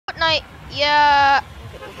Fortnite, yeah.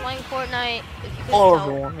 Okay, we're playing Fortnite. If you couldn't Hello, tell.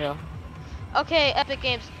 everyone. Yeah. Okay, Epic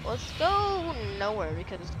Games. Let's go nowhere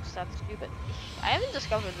because that's stupid. I haven't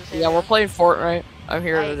discovered this area. Yeah, we're playing Fortnite. I'm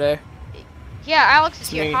here today. Yeah, Alex is It's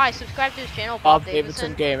here. me. Hi, subscribe to his channel, Bob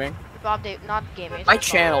Davidson Gaming. Not gaming. My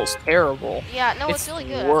channel's terrible. Yeah, no, it's really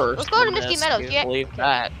good. Worse Let's go to than Misty this, Meadows. if you Yeah. believe Okay.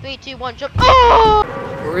 that. 3, 2, 1, jump. Oh!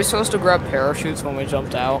 Were we supposed to grab parachutes when we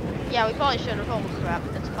jumped out? Yeah, we probably should have. Holy crap.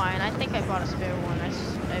 It's fine. I think I bought a spare one. It's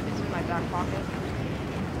in my back pocket.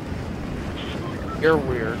 You're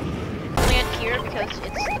weird. I land here because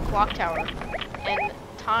it's the clock tower. And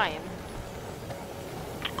time.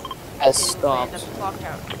 Has stopped. The clock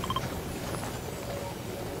tower.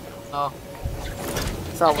 Oh.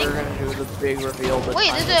 I thought we were gonna do the big reveal, but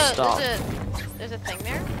wait, time has stopped. there's a thing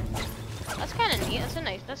there? That's kind of neat.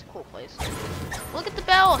 That's a cool place. Look at the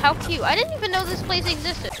bell. How cute. I didn't even know this place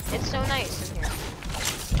existed. It's so nice in here.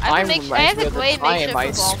 I have a great makeshift I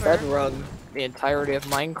revolver. speedrun the entirety of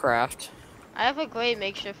Minecraft. I have a great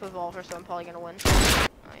makeshift revolver, so I'm probably gonna win.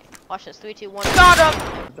 Alright, watch this. 3, 2, 1. Got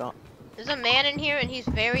him! There's a man in here, and he's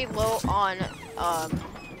very low on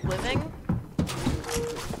living.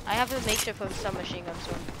 I have a makeshift of submachine gun,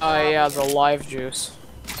 so. Oh yeah, the live juice.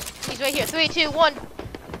 He's right here. 3, 2, 1.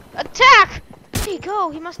 Attack! Where'd he go?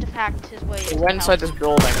 He must have hacked his way. He went inside this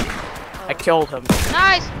building. Oh. I killed him.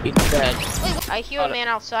 Nice! He's dead. Wait, I hear a man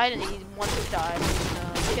outside, and he wants to die.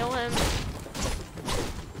 Kill him.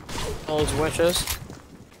 All his wishes.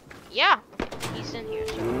 Yeah, he's in here.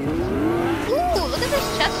 So. Ooh, look at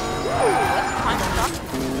this chest. Ooh, that's kind of tough.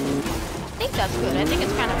 I think that's good. I think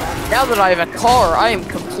it's kind of bad. Now that I have a car, I am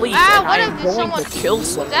complete, and I am going to kill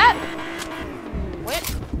someone. That? What?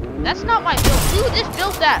 That's not my build. Who just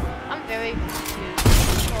built that? I'm very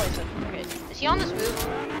confused. Oh, okay. Is he on this roof?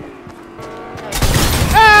 No,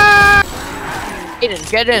 ah! Aiden,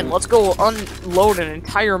 get in. Let's go unload an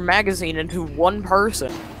entire magazine into one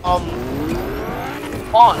person. On,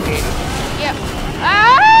 Aiden. Yeah.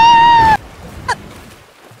 Ah!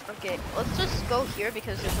 Okay, let's just go here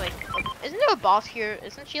because there's like, isn't there a boss here?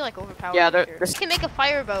 Isn't she like overpowered? Yeah, we can make a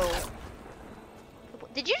fire bow.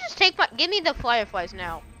 Did you just take my? Give me the fireflies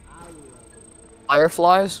now.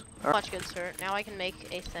 Fireflies? Much good, sir. Now I can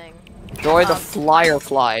make a thing. Enjoy the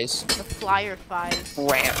flyerflies. The fireflies.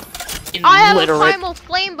 Ramp. I have a primal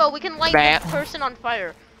flame bow. We can light Bat. this person on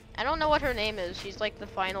fire. I don't know what her name is. She's like the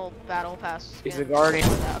final battle pass. She's the guardian.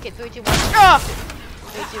 Okay, 3, 2, 1. Ah!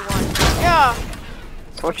 3, 2, 1. Yeah.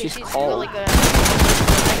 That's what she's called. Really good at it.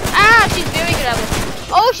 Ah, she's very good at it.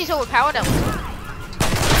 Oh, she's overpowered at it.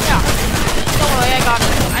 Yeah. Don't worry, I got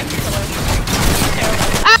her. I can kill her. She's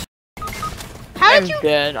terrible. Ah! How did you? I'm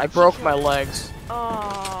dead. I broke my legs.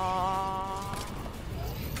 Oh.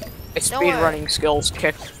 My speedrunning skills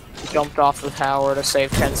jumped off the tower to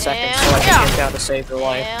save 10 seconds so I can get down to save her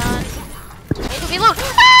life. And it will be long.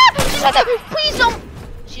 Ah! She's right there. Please don't.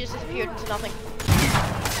 She just disappeared into nothing.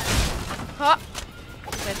 Huh?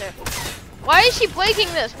 Right there. Why is she breaking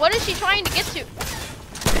this? What is she trying to get to?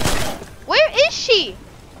 Where is she?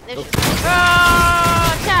 There she is.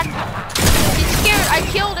 Attack! She's scared. I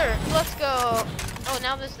killed her. Let's go. Oh,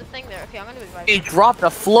 now there's the thing there. Okay, I'm gonna revive you. He dropped a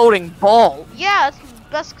floating ball. Yeah, that's the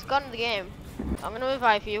best gun in the game. I'm gonna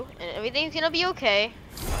revive you, and everything's gonna be okay.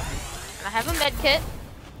 And I have a med kit.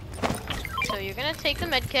 So you're gonna take the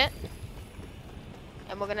med kit.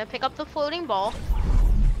 And we're gonna pick up the floating ball.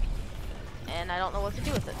 And I don't know what to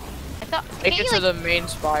do with it. Take it to the main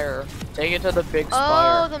spire. Take it to the big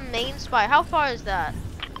spire. Oh, the main spire. How far is that?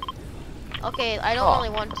 Okay, I don't really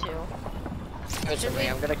want to. It's me.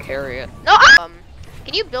 I'm gonna carry it. No.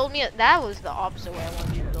 Can you build me a? That was the opposite way I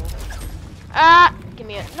wanted you to build. Ah, give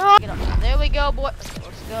me a. No. Get up. There we go, boy.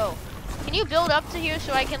 Let's go. Can you build up to here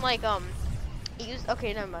so I can like use?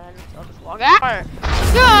 Okay, never mind. I'll just walk out.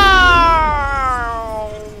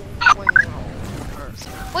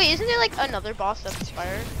 Wait, isn't there like another boss that's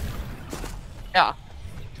inspired? Yeah.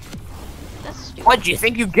 That's stupid. What, do you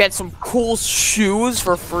think you get some cool shoes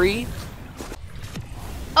for free?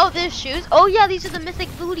 Oh, there's shoes? Oh yeah, these are the mythic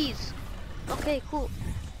booties. Okay, cool.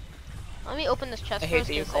 Let me open this chest first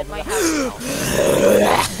because it might have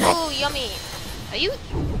Oh, yummy. Are you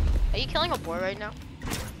killing a boy right now?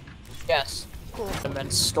 Yes. Cool. And then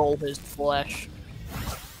stole his flesh.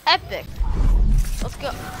 Epic. Let's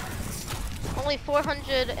go. Only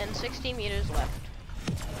 460 meters left.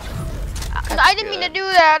 I didn't mean to do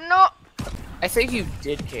that. No. I think you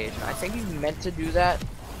did, Cage. I think you meant to do that,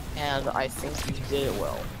 and I think you did it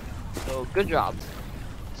well. So good job.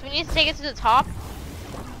 So we need to take it to the top.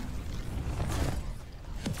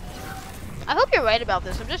 I hope you're right about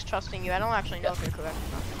this. I'm just trusting you. I don't actually know if you're correct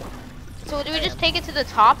or not. So do we just take it to the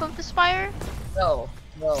top of the spire? No.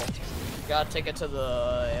 No. You gotta take it to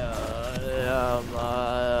the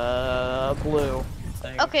blue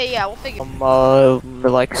thing. Okay, yeah, we'll figure.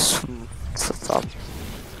 Like some.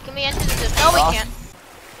 Can we enter the zip? No, we can't.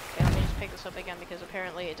 Okay, let me just pick this up again because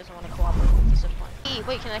apparently it doesn't want to cooperate with the zip line.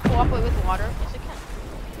 Wait, can I cooperate with water? Yes, it can.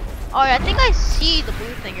 Oh, yeah, I think I see the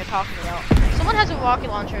blue thing you're talking about. Someone has a rocket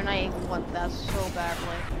launcher and I want that so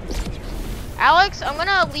badly. Alex, I'm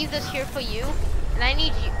gonna leave this here for you, and I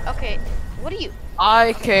need you. Okay, what are you?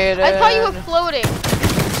 I thought you were floating.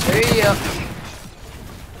 See ya.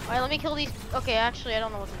 Alright, let me kill these. Okay, actually, I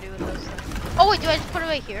don't know what to do with this thing. Oh, wait, do I just put it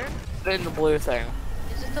right here? In the blue thing.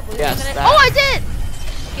 Is this the blue yes, thing? that. Oh, I did!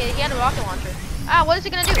 Okay, he had a rocket launcher. Ah, what is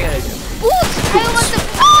it gonna do? Ooh, I want the.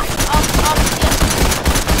 Yes.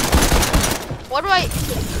 What do I?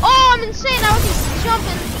 Oh, I'm insane! I was just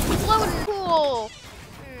jumping, floating, cool.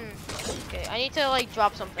 Okay, I need to like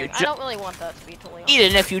drop something. I don't really want that to be totally honest.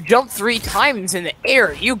 Eden, if you jump 3 times in the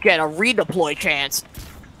air, you get a redeploy chance.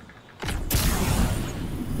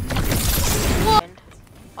 What?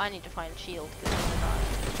 I need to find a shield.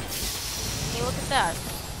 Hey, look at that.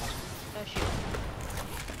 Oh shoot.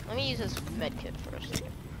 Let me use this medkit first.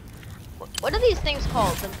 What are these things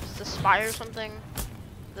called? The spire something?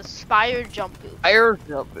 The spire jump boots. Spire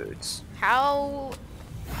jump boots. How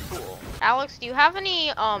cool. Alex, do you have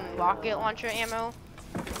any rocket launcher ammo?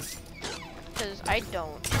 Because I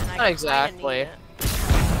don't. And Not exactly.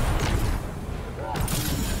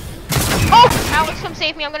 Oh! Alex, come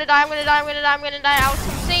save me. I'm gonna die. I'm gonna die. I'm gonna die. I'm gonna die. Alex,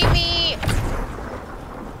 come save me.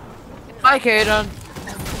 Hi, Kaden.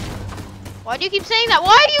 Why do you keep saying that?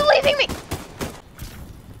 Why are you leaving me?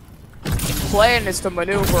 The plan is to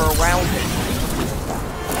maneuver around it.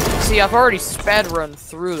 See, I've already sped run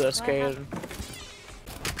through this, Kaden.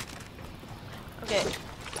 Okay.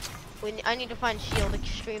 I need to find shield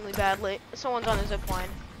extremely badly. Someone's on a zip line.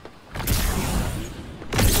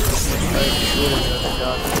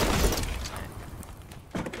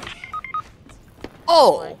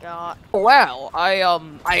 Oh my god. Wow,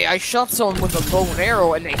 I shot someone with a bow and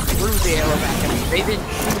arrow and they threw the arrow back at me. They didn't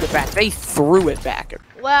shoot it back, they threw it back at me.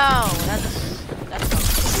 Wow, that's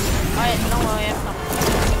alright, no, I am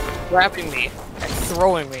coming. Grabbing me and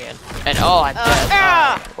throwing me in. And oh, I'm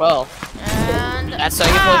dead. Well, and that's how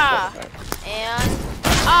you play Fortnite.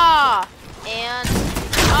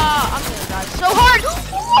 I'm gonna die so hard!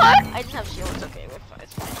 What? I didn't have shields, okay, we're fine,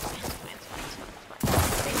 it's fine. I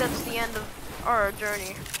think that's the end of our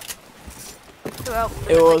journey.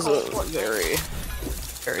 It was a very,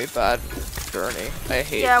 very bad journey. I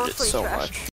hated it so much.